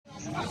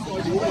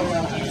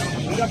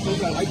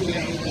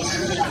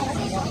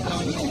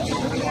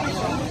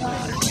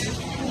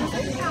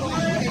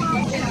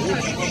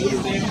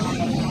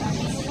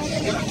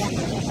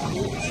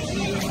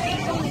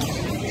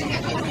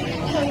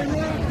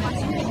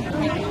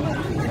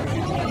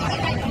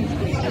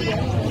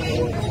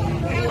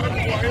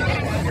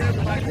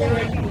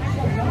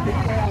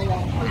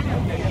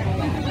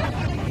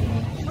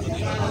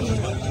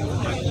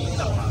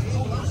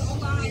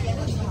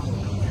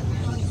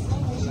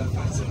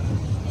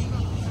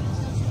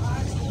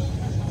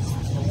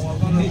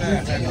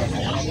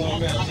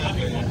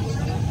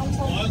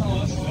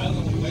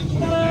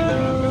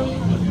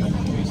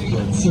本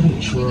次列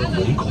车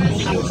为快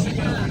车，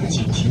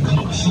仅停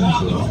靠新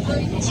河，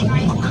前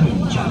往客运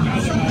站东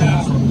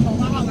风。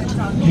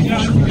列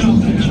车终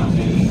点站东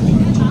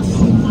风，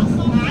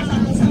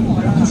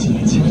请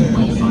千万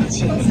发现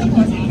赶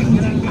紧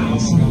开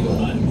新河，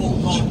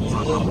出发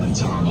到本站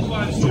东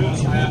风，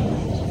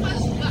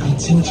并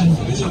接真理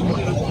角位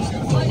东风。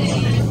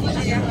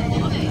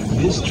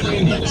This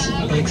train is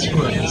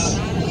express.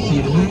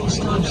 It will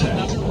stop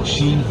at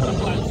Xinhe,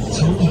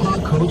 Tonghua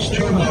Coach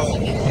Terminal,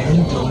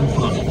 and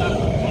Dongfang.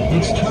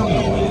 Its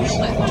terminal is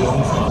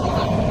Dongfang.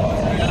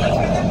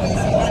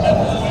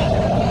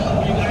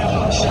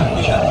 下一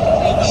站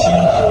新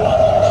河，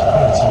预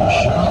计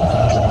18分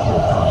钟后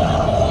到达。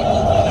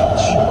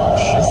去往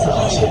14号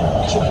线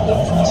正南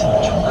方向的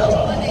乘客，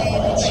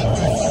请在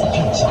此站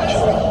下车。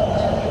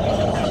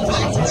航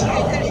甲、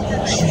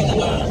新河，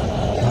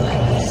大概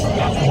4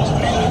分钟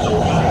左右。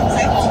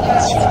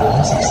请联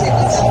系下一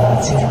期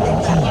经理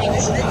在哪里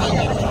请联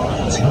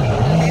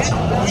系讲。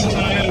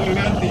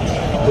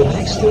The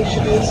next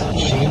station is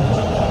Xinhe.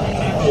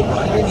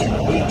 Arriving in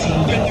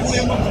 18 minutes.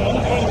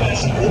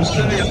 Passengers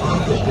can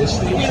depart at this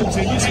station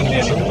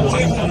until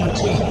line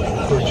 14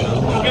 for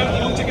Zhengli.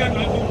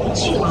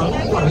 去往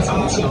广州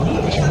9路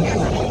的乘客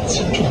请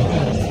准备。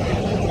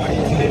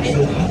列车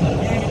开门，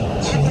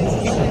请入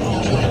座候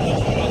车，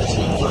请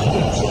还位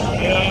子。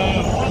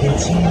有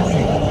请参与，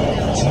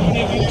请你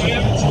回转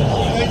经理。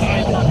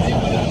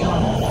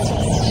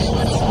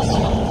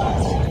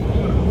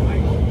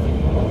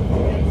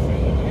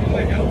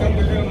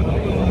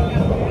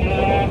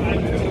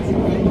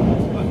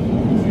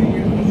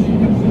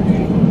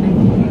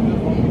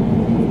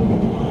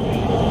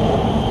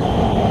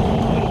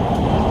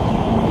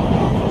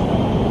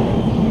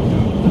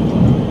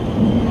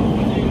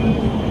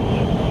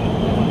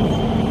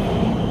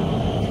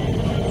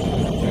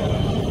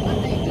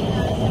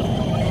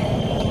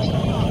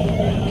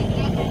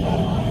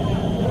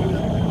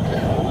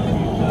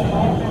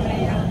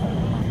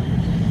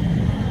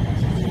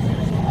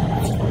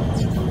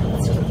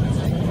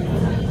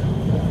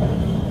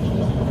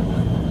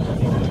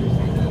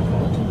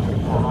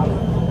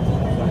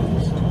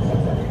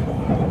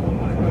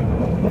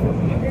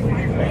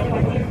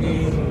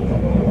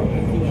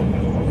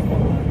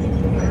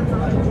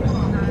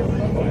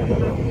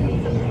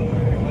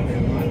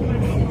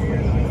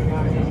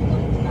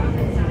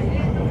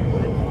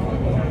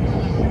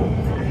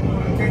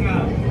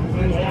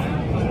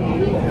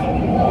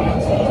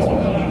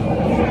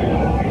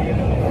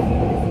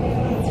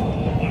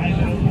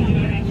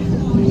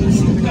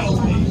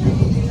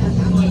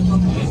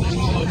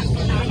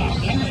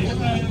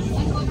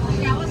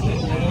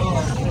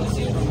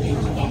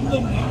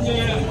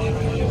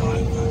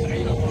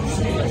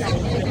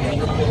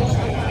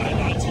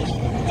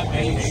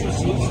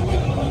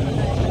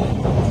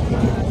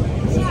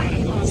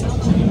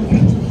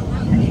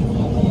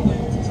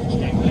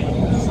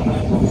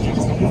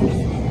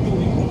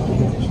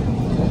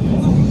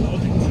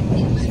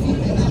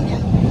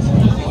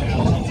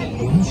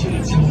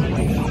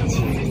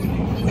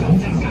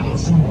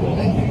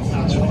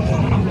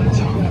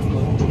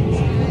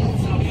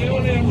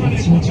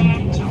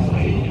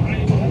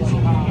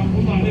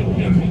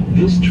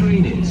This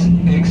train is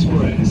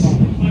express.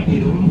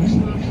 It almost.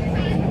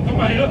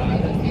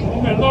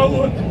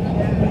 4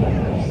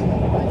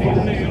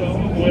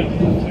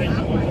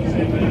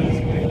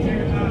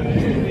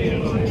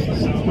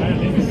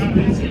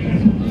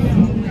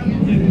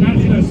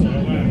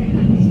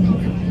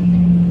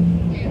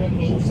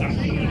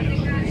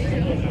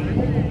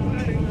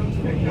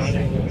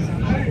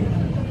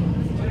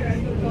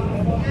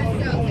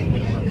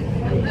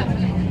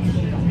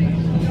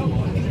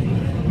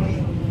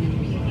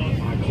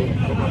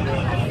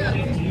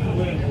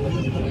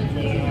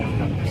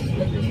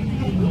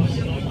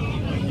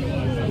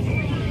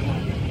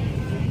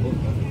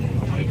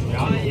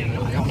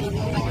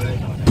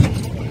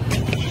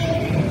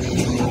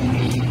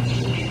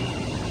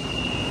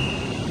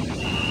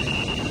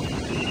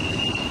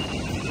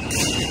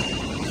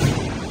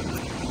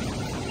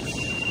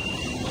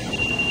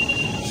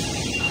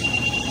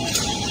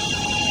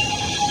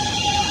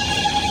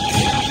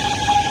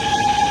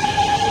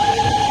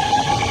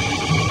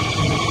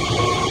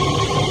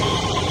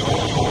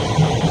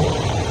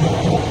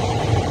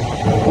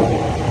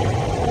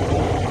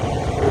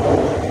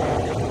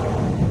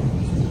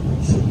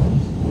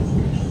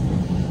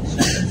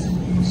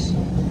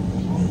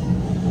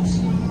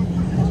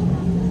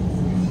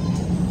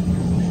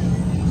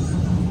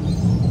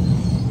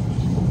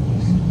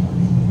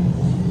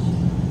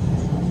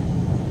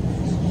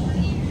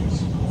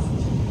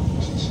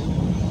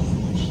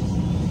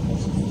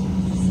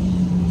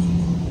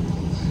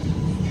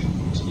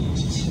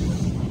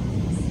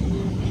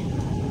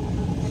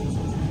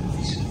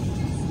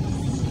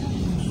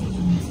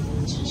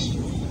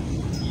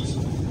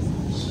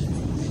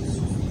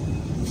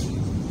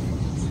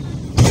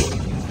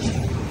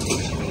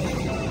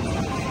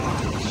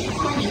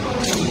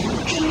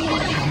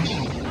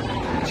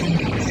中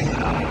途四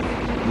号，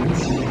如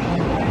其开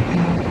往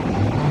105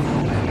高速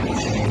北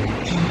京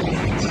中途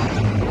站经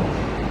过，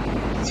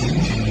请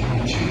注意安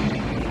全。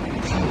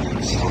在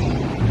以下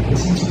核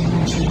心中央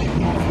区域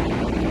內，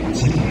請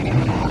勿干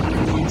擾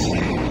同車，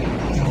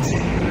多謝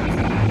你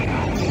嘅安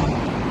全。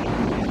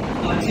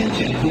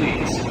Attention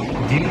please,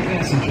 dear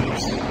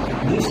passengers.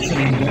 This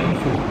train bound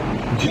for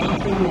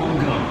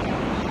Guangzhou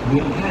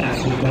will pass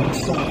without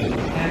stopping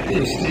at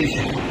this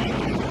station.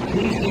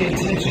 Please pay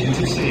attention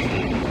to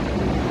safety.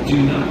 Do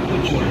not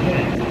put your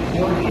head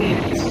or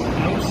hands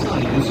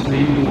outside the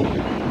screen door.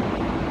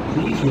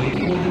 Please wait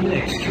for the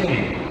next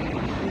train.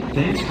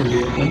 Thanks for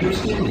your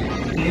understanding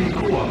and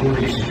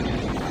cooperation.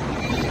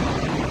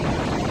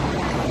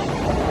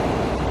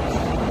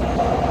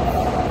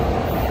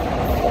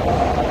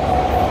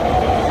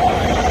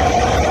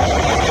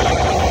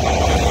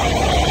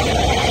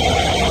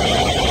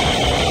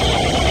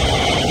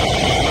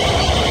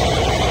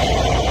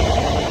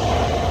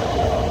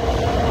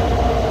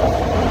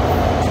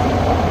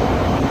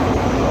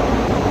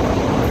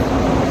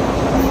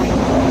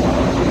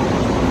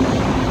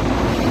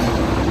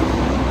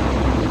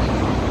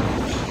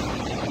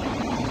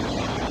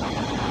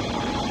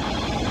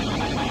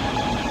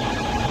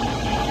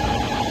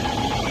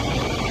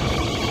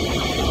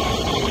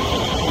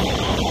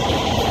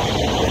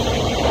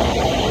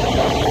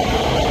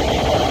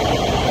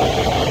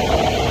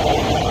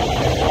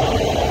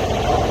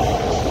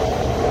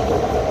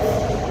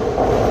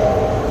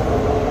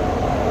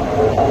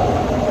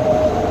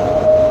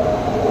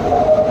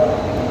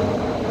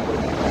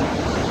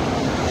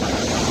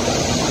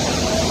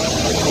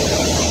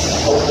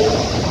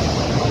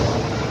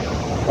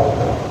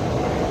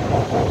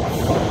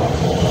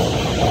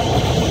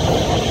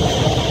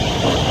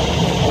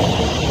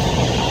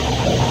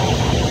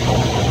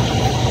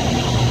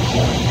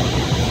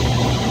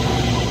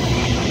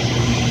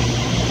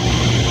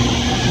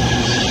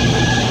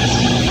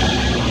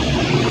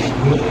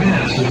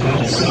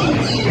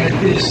 At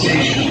this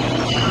station,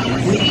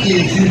 please pay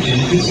attention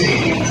to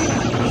safety.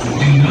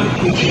 Do not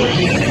put your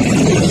head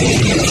outside the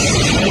screen door.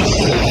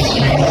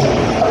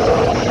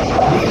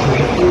 Please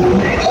wait for the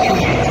next